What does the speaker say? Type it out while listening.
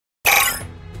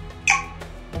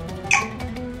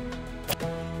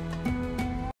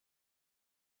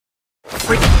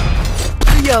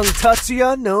The young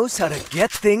Tatsuya knows how to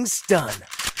get things done.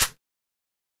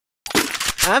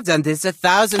 I've done this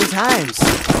 1,000 times.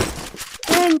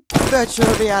 In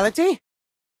virtual reality.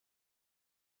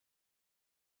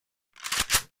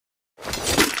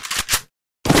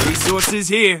 Resources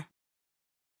here.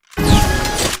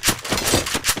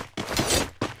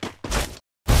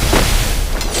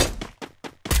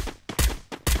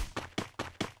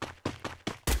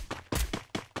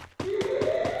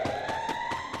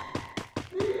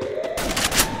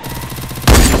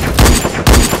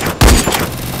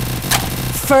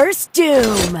 First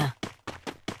Doom!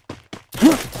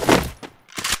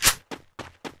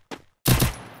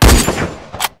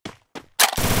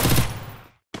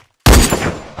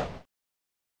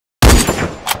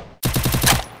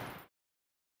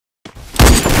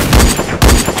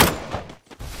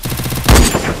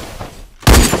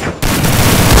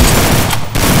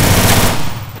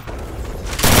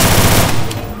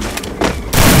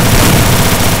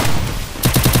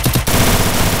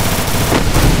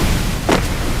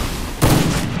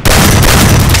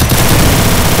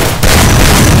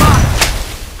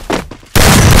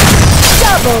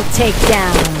 Double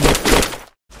takedown!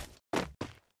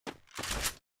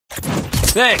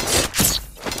 Thanks.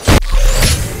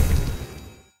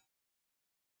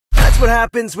 That's what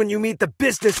happens when you meet the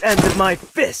business end of my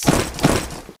fist.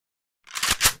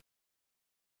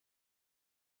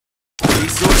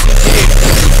 Resources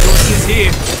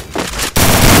here.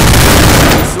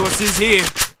 Resources here.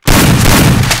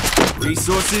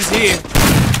 Resources here.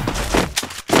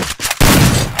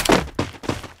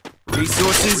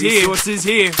 Resources here. Resources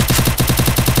here.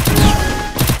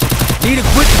 Need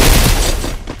equipment.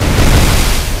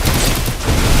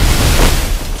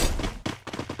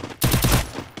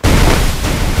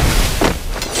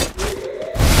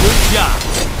 Good job.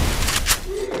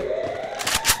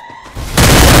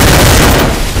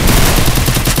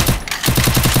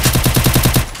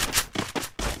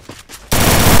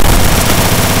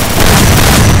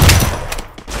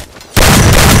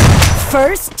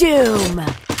 First Doom!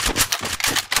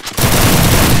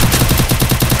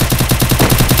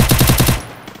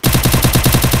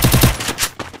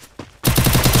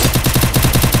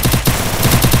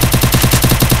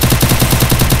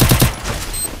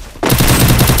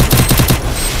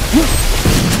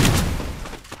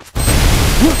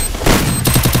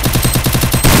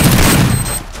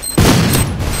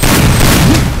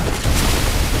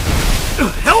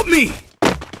 Help me!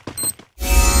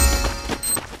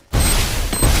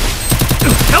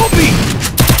 Help me!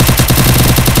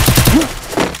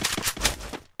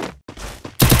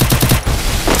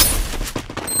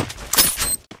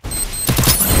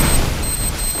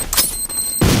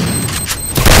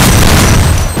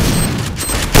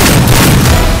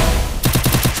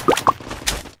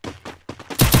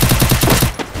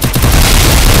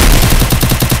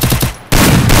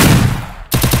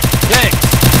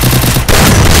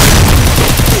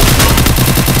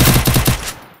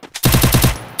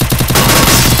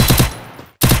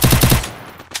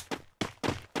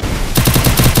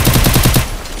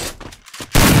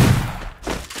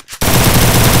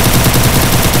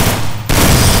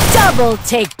 Double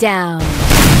takedown!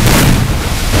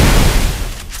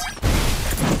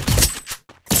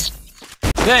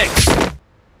 Thanks.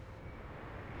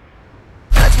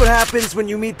 That's what happens when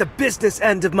you meet the business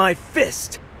end of my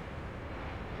fist.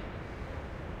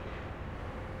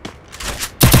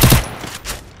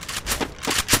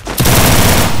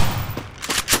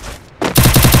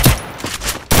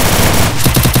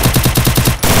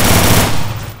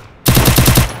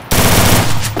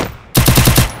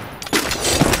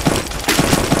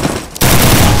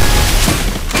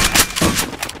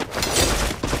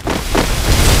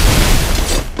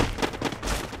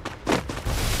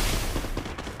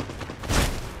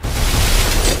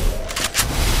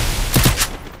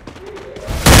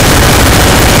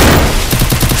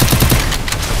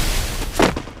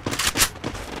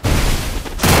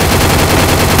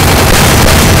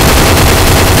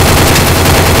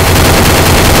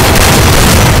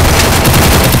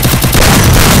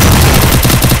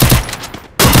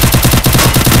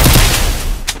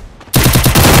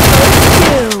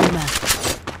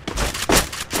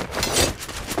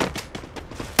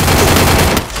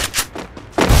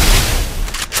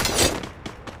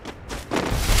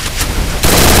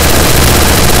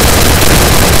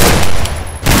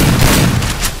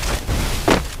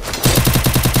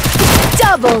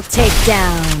 Double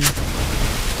takedown!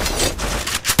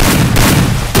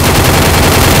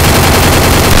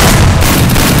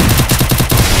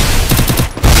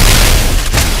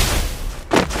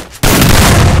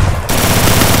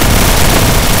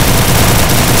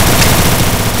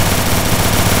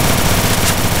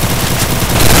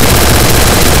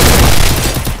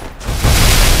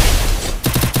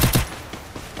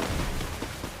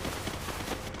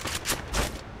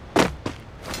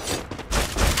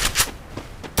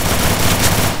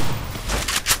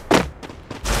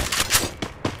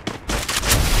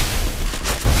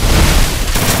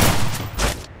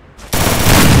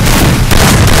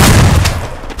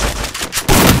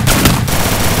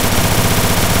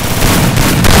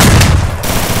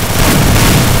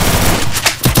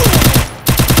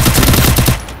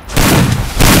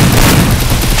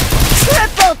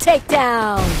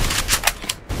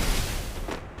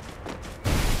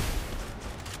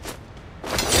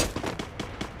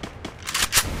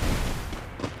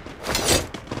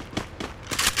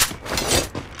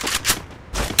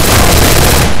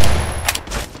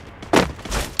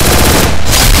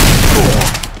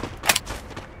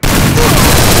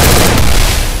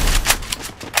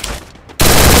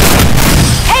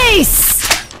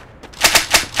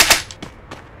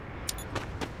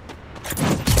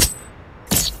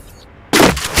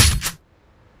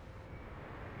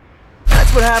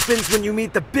 That's what happens when you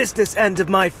meet the business end of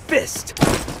my fist.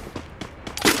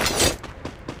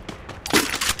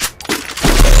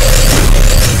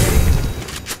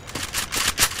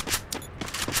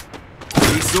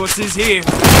 Resources here.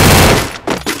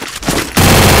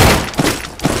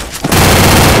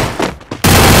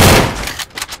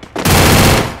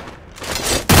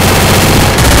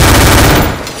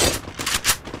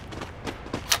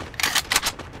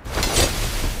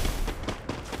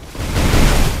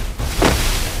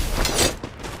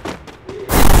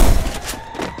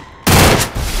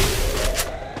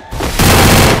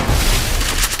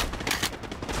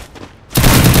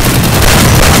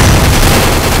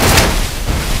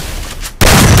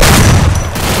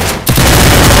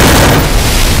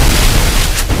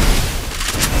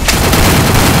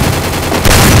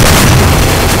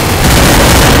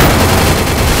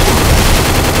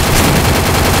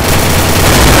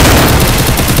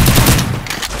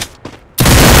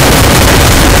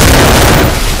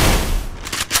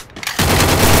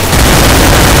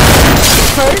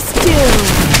 First doom.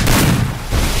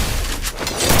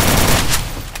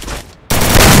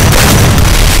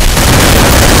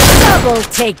 Double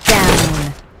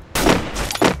takedown.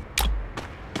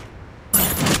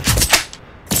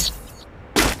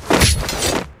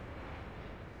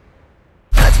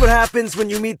 That's what happens when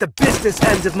you meet the business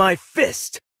end of my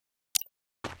fist.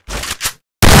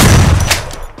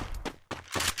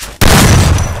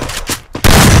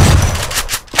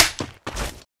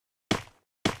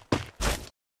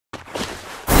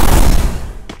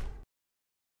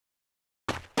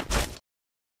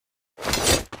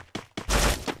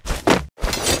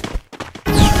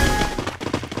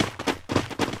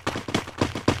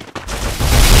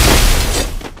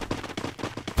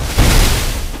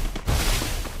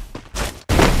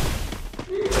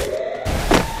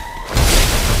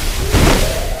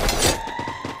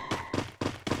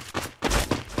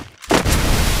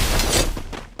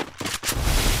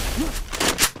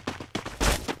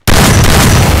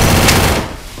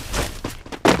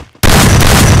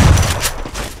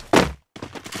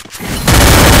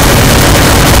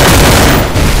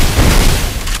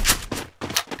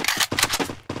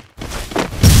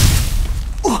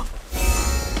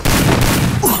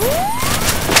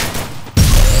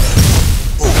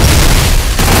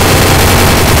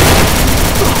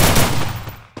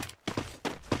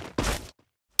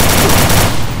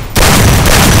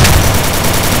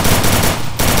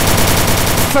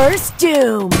 First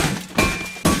doom.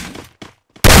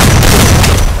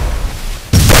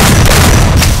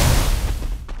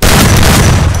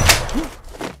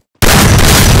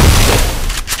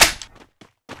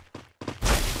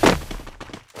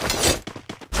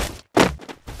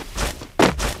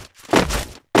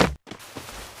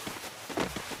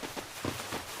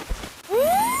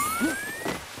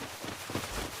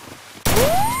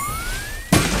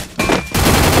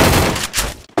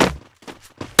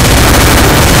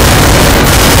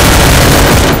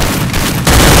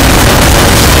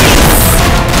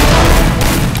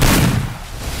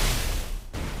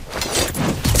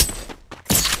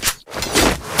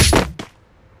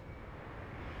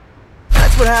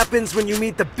 That's what happens when you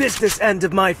meet the business end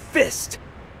of my fist.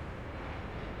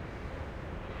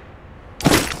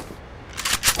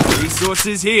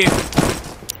 Resources here.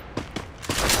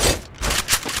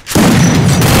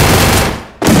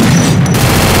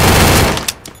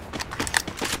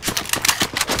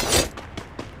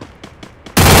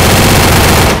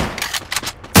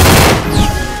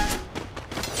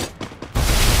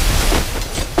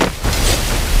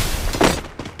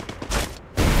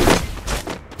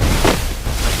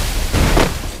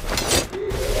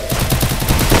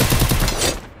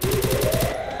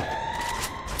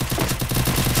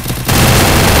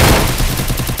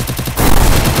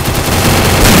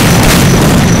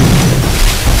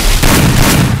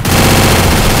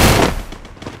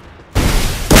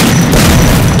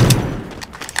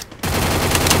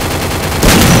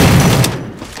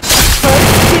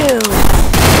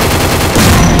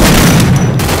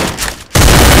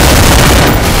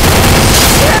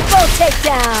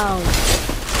 Down.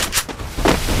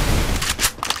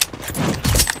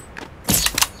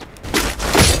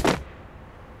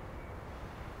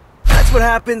 That's what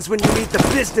happens when you meet the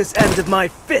business end of my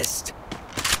fist.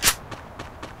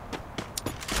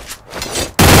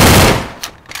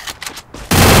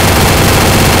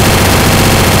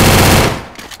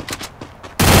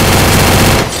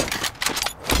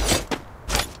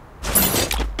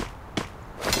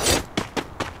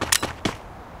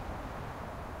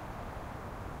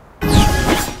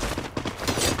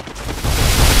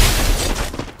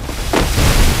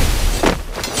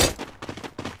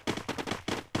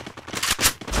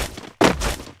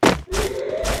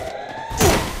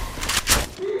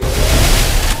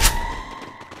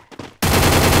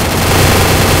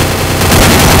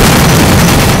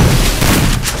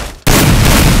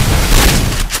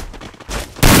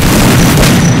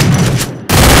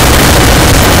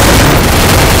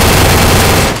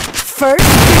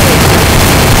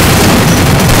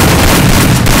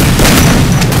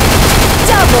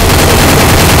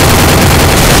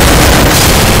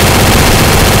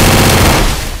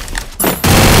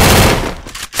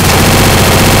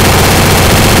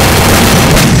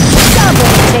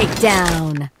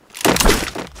 takedown.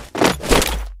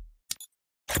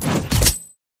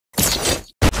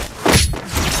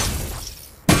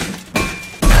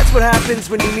 That's what happens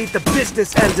when you meet the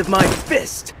business end of my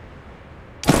fist.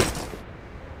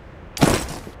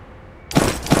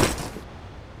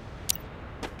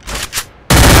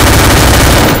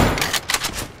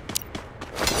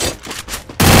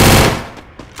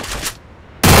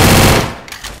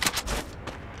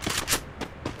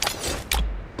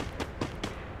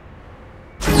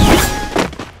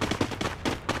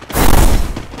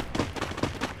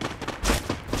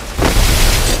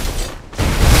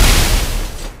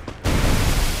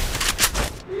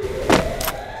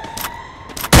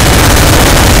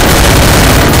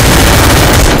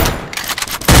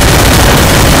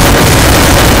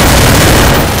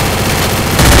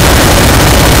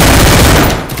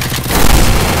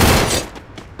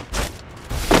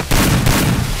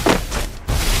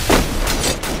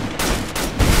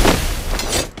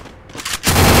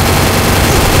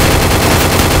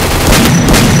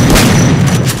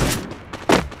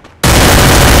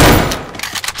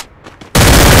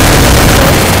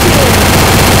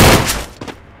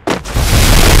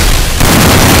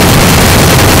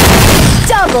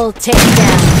 Double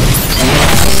takedown.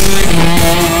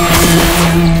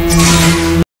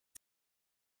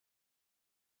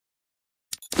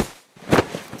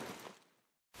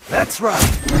 That's right.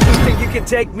 You think you can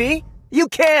take me? You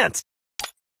can't!